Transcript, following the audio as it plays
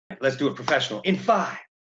let's do it professional. In 5,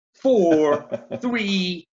 4,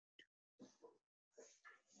 3.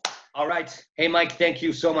 All right. Hey, Mike, thank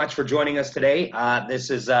you so much for joining us today. This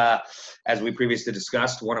is, as we previously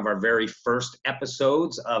discussed, one of our very first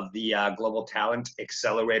episodes of the Global Talent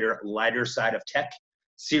Accelerator Lighter Side of Tech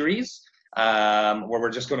series, where we're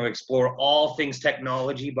just going to explore all things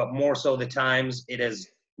technology, but more so the times it has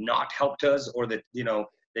not helped us, or the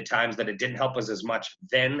times that it didn't help us as much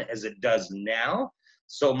then as it does now.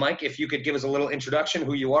 So, Mike, if you could give us a little introduction,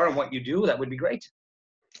 who you are and what you do, that would be great.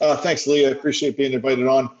 Thanks, Lee. I appreciate being invited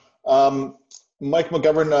on. Mike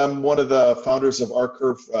McGovern, I'm one of the founders of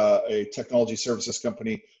rCurve, a technology services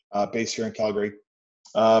company based here in Calgary.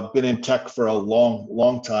 Been in tech for a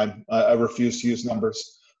long time. I refuse to use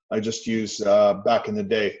numbers. I just use back in the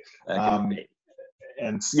day.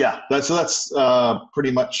 And yeah, that's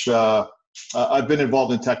pretty much, I've been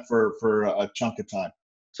involved in tech for a chunk of time.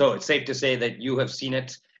 So it's safe to say that you have seen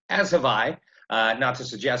it, as have I. Not to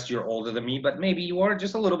suggest you're older than me, but maybe you are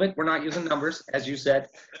just a little bit. We're not using numbers, as you said.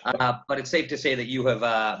 But it's safe to say that you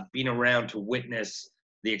have been around to witness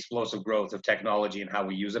the explosive growth of technology and how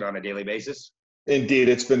we use it on a daily basis. Indeed,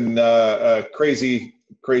 it's been crazy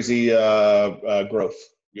growth.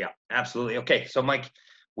 Yeah, absolutely. Okay, so Mike,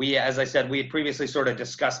 as I said, we had previously sort of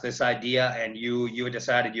discussed this idea, and you had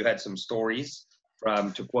decided you had some stories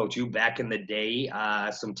from, to quote you, back in the day,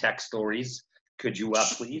 some tech stories. Could you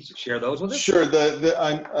please share those with us? Sure.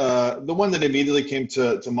 The one that immediately came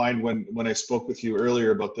to mind when I spoke with you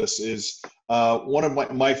earlier about this is one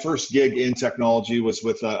of my first gig in technology was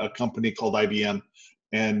with a company called IBM,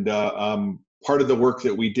 and part of the work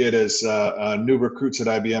that we did as new recruits at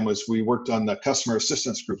IBM was we worked on the customer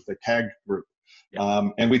assistance group, the CAG group,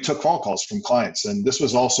 and we took phone calls from clients. And this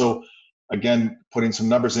was also, again, putting some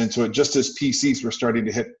numbers into it, just as PCs were starting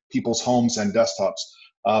to hit people's homes and desktops.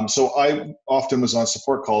 So I often was on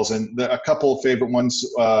support calls, and a couple of favorite ones,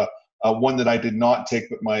 one that I did not take,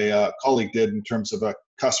 but my colleague did, in terms of a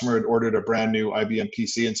customer had ordered a brand new IBM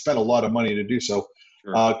PC and spent a lot of money to do so,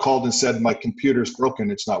 called and said, my computer's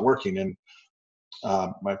broken, it's not working. And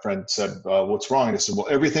my friend said, what's wrong? And I said, well,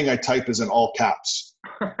 everything I type is in all caps.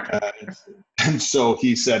 And so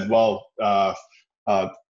he said, well,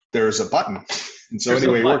 there's a button. And so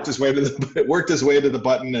anyway, he worked his way to the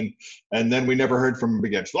button, and then we never heard from him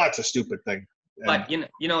again. So that's a stupid thing. But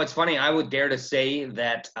you know, it's funny. I would dare to say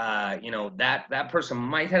that that person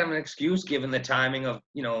might have an excuse given the timing of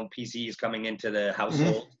PCs coming into the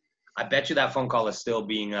household. Mm-hmm. I bet you that phone call is still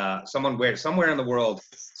being somewhere in the world,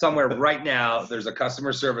 somewhere right now. There's a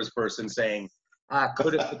customer service person saying,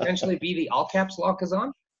 "Could it potentially be the all caps lock is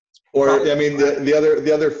on?" Or I mean,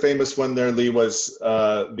 the other famous one there, Lee, was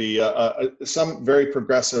some very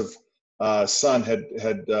progressive son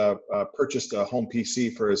had purchased a home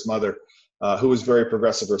PC for his mother, who was very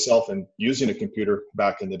progressive herself and using a computer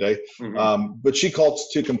back in the day. Mm-hmm. But she called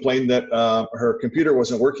to complain that her computer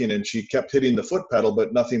wasn't working, and she kept hitting the foot pedal,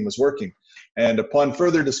 but nothing was working. And upon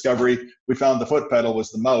further discovery, we found the foot pedal was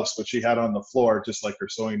the mouse, which she had on the floor, just like her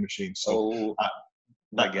sewing machine. So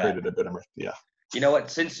that created a bit of You know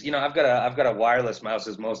what? Since I've got a wireless mouse,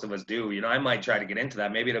 as most of us do. I might try to get into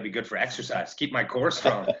that. Maybe it'll be good for exercise. Keep my core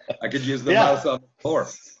strong. I could use the mouse on the floor.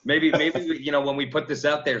 Maybe when we put this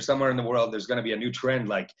out there somewhere in the world, there's going to be a new trend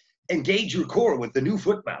like engage your core with the new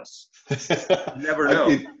foot mouse. Never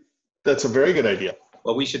know. That's a very good idea.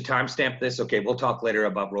 Well, we should timestamp this. Okay, we'll talk later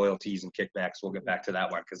about royalties and kickbacks. We'll get back to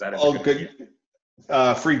that one because that is a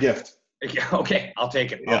good free gift. Yeah, okay, I'll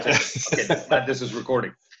take it. Okay, glad this is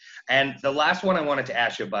recording. And the last one I wanted to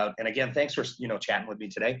ask you about, and again, thanks for chatting with me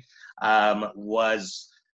today, was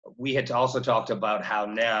we had also talked about how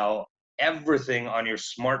now everything on your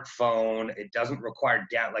smartphone, it doesn't require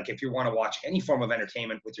like if you want to watch any form of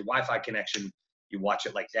entertainment with your Wi-Fi connection, you watch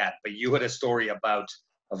it like that. But you had a story about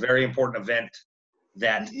a very important event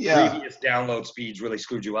that previous download speeds really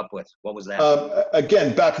screwed you up with. What was that?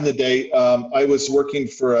 Again, back in the day, I was working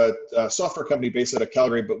for a software company based out of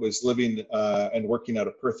Calgary, but was living and working out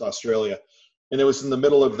of Perth, Australia. And it was in the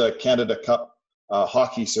middle of the Canada Cup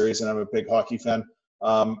hockey series, and I'm a big hockey fan.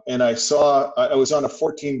 And I was on a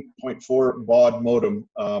 14.4 baud modem,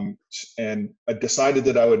 and I decided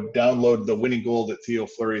that I would download the winning goal that Theo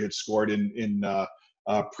Fleury had scored in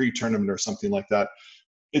pre-tournament or something like that.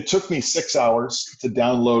 It took me 6 hours to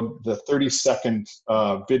download the 30-second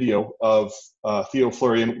video of Theo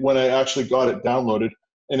Fleury. And when I actually got it downloaded,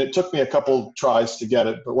 and it took me a couple tries to get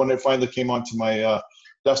it, but when it finally came onto my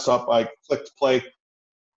desktop, I clicked play,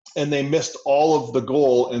 and they missed all of the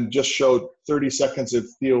goal and just showed 30 seconds of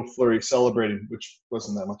Theo Fleury celebrating, which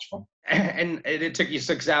wasn't that much fun. And it took you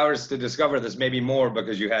 6 hours to discover this, maybe more,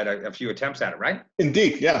 because you had a few attempts at it, right?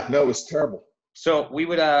 Indeed, yeah. No, it was terrible. So we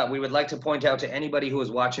would like to point out to anybody who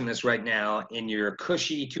is watching this right now, in your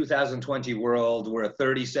cushy 2020 world where a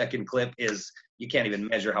 30-second clip is, you can't even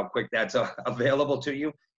measure how quick that's available to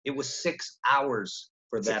you. It was 6 hours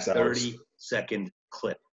for that 30-second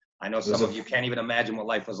clip. I know some of you can't even imagine what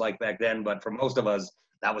life was like back then, but for most of us,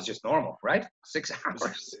 that was just normal, right? 6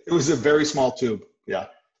 hours. It was a very small tube. Yeah.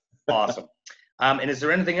 Awesome. And is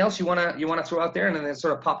there anything else you wanna throw out there, and then it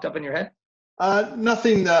sort of popped up in your head?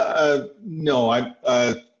 Nothing. No,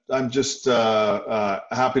 I'm just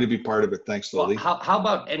happy to be part of it. Thanks, Lily. Well, how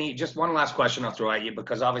about just one last question I'll throw at you,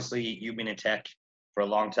 because obviously you've been in tech for a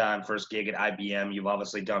long time, first gig at IBM. You've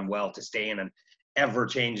obviously done well to stay in an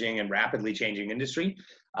ever-changing and rapidly changing industry.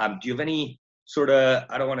 Do you have any sort of,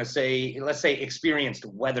 I don't want to say, let's say experienced,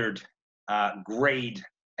 weathered, grade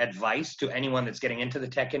advice to anyone that's getting into the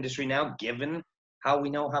tech industry now, given how we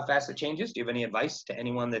know how fast it changes? Do you have any advice to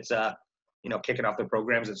anyone that's kicking off their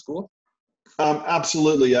programs at school?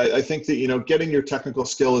 Absolutely. I think that, getting your technical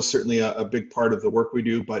skill is certainly a big part of the work we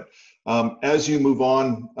do. But as you move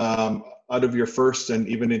on out of your first and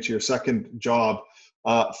even into your second job,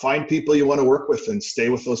 find people you want to work with and stay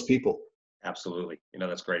with those people. Absolutely.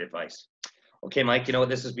 That's great advice. Okay, Mike,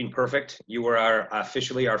 this has been perfect. You were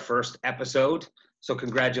officially our first episode. So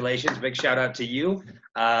congratulations. Big shout out to you.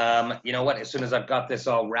 You know what? As soon as I've got this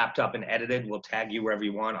all wrapped up and edited, we'll tag you wherever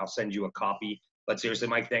you want. I'll send you a copy. But seriously,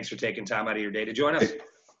 Mike, thanks for taking time out of your day to join us.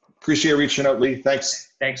 Appreciate reaching out, Lee.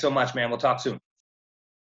 Thanks. Thanks so much, man. We'll talk soon.